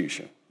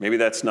persecution. Maybe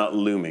that's not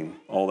looming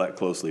all that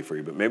closely for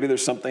you, but maybe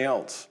there's something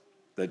else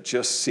that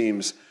just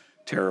seems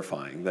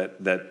terrifying,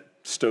 that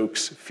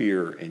stokes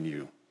fear in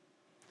you.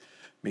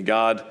 May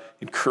God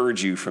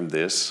encourage you from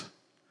this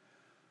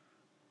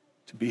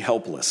to be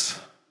helpless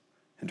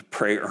and to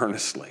pray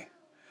earnestly,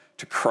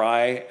 to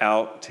cry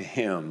out to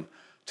him,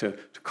 to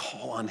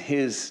call on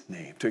his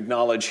name, to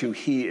acknowledge who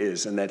he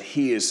is and that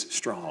he is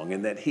strong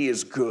and that he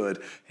is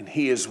good and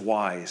he is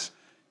wise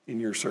in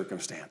your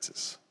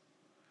circumstances.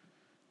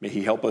 May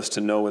he help us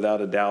to know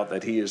without a doubt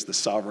that he is the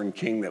sovereign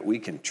king that we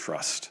can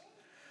trust.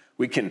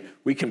 We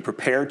can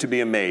prepare to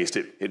be amazed.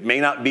 It may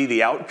not be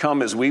the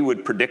outcome as we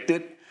would predict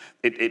it.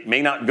 It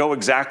may not go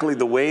exactly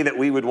the way that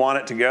we would want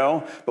it to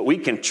go, but we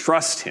can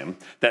trust him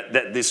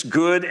that this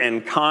good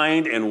and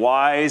kind and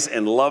wise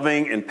and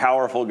loving and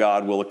powerful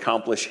God will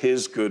accomplish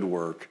his good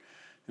work,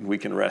 and we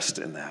can rest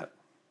in that.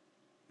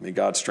 May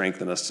God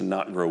strengthen us to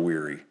not grow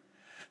weary,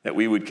 that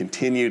we would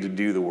continue to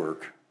do the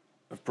work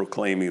of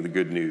proclaiming the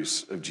good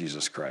news of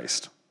Jesus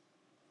Christ.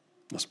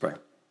 Let's pray.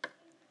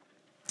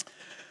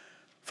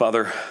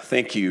 Father,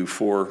 thank you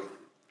for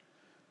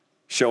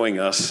showing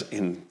us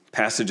in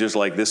passages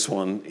like this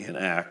one in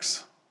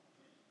Acts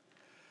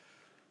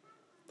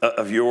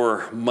of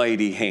your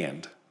mighty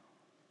hand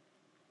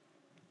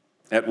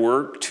at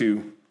work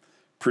to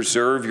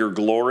preserve your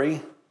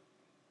glory,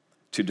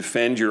 to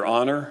defend your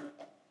honor,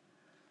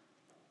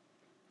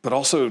 but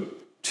also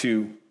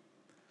to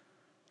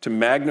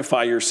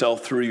magnify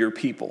yourself through your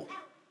people,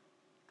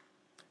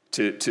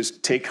 to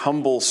take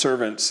humble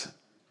servants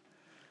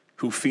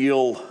who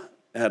feel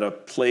at a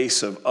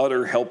place of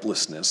utter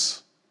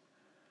helplessness,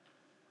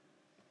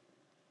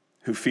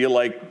 who feel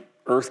like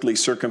earthly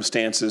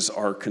circumstances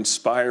are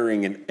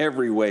conspiring in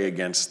every way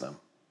against them,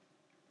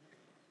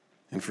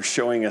 and for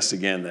showing us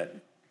again that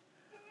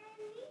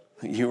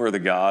you are the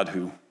God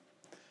who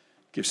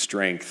gives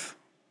strength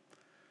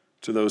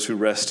to those who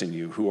rest in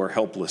you, who are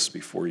helpless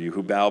before you,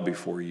 who bow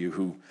before you,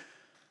 who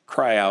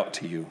cry out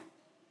to you.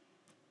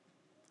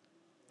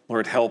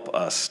 Lord, help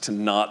us to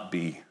not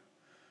be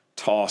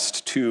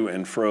tossed to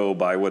and fro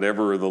by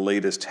whatever the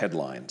latest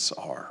headlines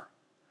are,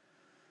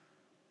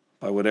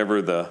 by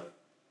whatever the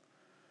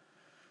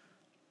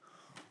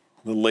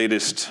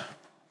latest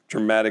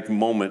dramatic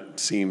moment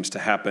seems to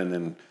happen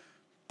in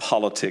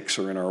politics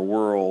or in our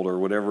world or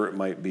whatever it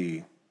might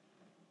be.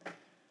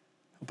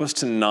 Help us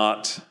to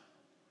not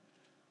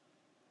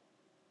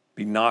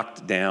be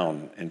knocked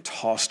down and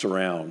tossed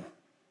around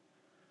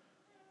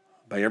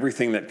by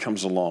everything that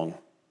comes along,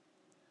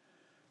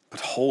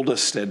 but hold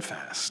us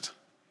steadfast.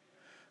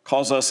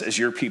 Cause us as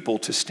your people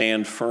to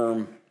stand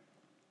firm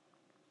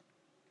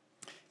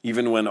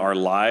even when our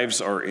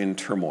lives are in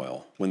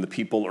turmoil, when the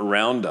people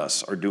around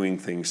us are doing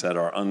things that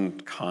are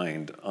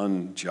unkind,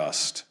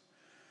 unjust,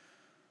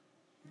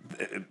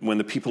 when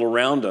the people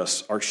around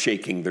us are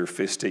shaking their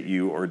fist at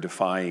you or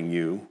defying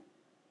you.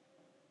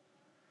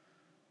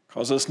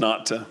 Cause us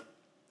not to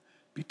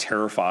be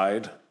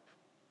terrified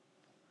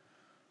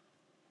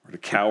or to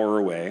cower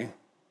away,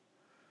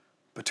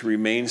 but to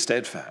remain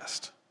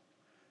steadfast,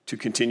 to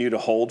continue to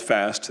hold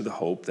fast to the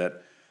hope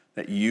that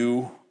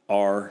you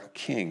are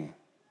King,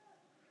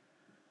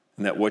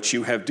 and that what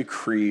you have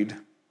decreed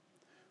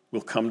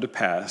will come to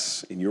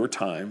pass in your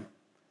time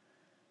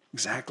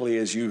exactly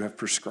as you have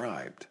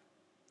prescribed.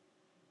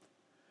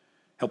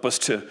 Help us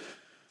to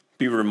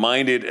be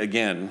reminded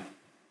again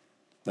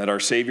that our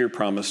Savior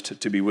promised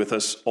to be with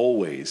us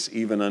always,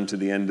 even unto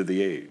the end of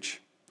the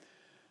age.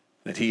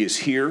 That he is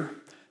here,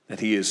 that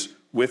he is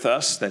with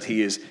us, that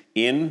he is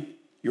in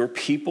your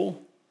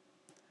people,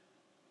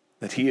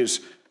 that he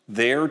is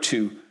there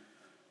to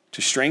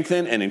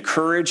strengthen and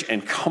encourage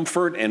and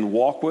comfort and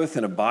walk with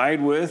and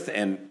abide with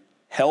and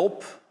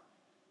help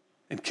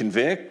and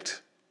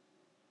convict.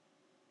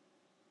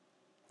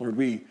 Lord,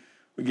 we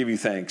give you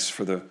thanks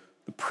for the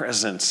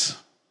presence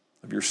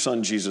of your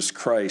Son, Jesus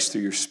Christ,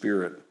 through your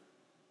Spirit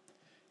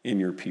in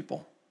your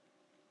people.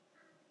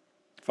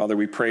 Father,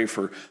 we pray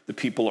for the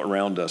people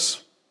around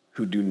us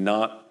who do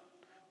not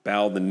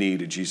bow the knee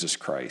to Jesus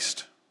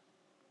Christ.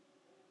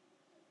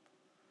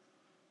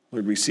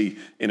 Lord, we see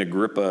in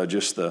Agrippa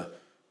just the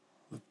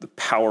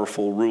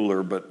powerful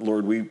ruler, but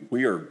Lord, we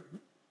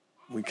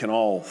can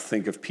all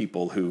think of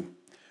people who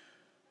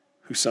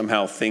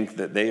somehow think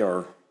that they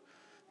are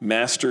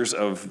masters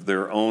of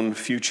their own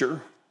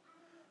future,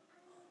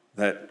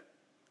 that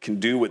can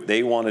do what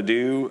they want to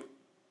do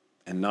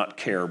and not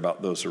care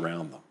about those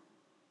around them.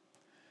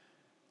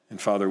 And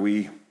Father,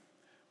 we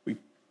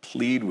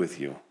plead with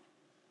you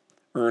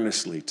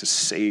earnestly to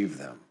save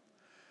them.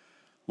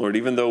 Lord,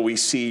 even though we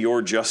see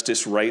your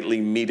justice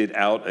rightly meted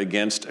out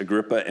against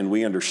Agrippa, and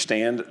we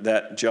understand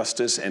that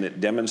justice, and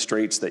it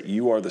demonstrates that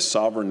you are the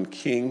sovereign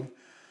king,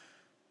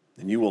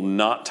 and you will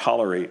not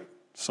tolerate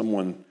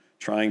someone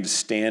trying to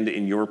stand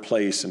in your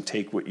place and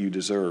take what you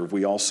deserve.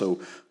 We also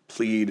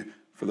plead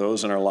for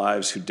those in our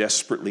lives who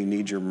desperately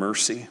need your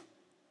mercy,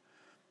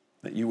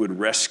 that you would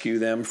rescue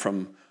them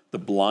from the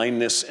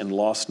blindness and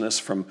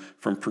lostness,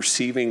 from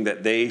perceiving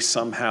that they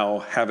somehow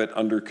have it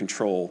under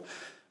control.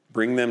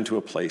 Bring them to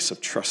a place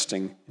of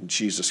trusting in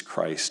Jesus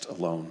Christ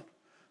alone,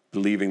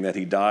 believing that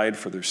he died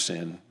for their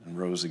sin and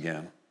rose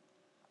again.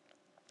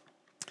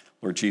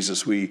 Lord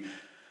Jesus, we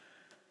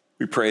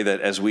pray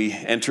that as we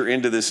enter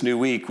into this new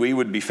week, we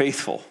would be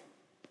faithful,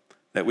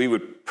 that we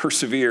would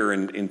persevere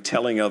in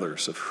telling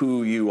others of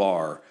who you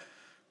are,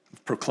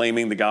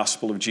 proclaiming the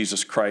gospel of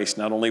Jesus Christ,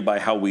 not only by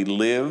how we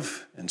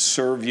live and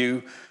serve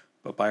you,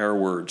 but by our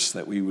words,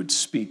 that we would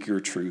speak your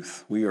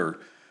truth. We are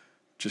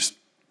just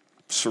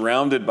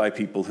surrounded by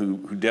people who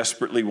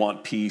desperately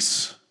want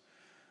peace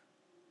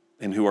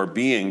and who are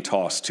being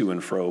tossed to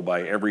and fro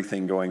by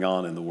everything going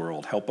on in the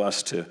world. Help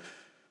us to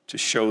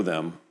show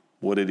them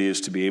what it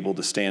is to be able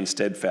to stand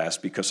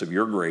steadfast because of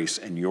your grace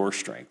and your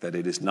strength, that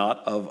it is not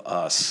of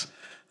us,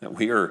 that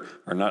we are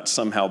not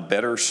somehow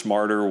better,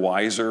 smarter,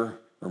 wiser,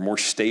 or more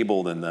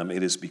stable than them.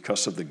 It is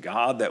because of the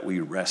God that we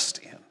rest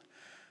in,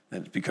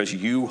 that because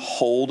you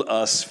hold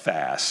us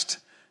fast,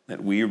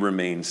 that we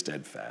remain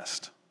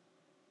steadfast.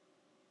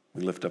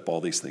 We lift up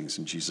all these things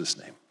in Jesus'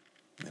 name.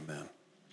 Amen.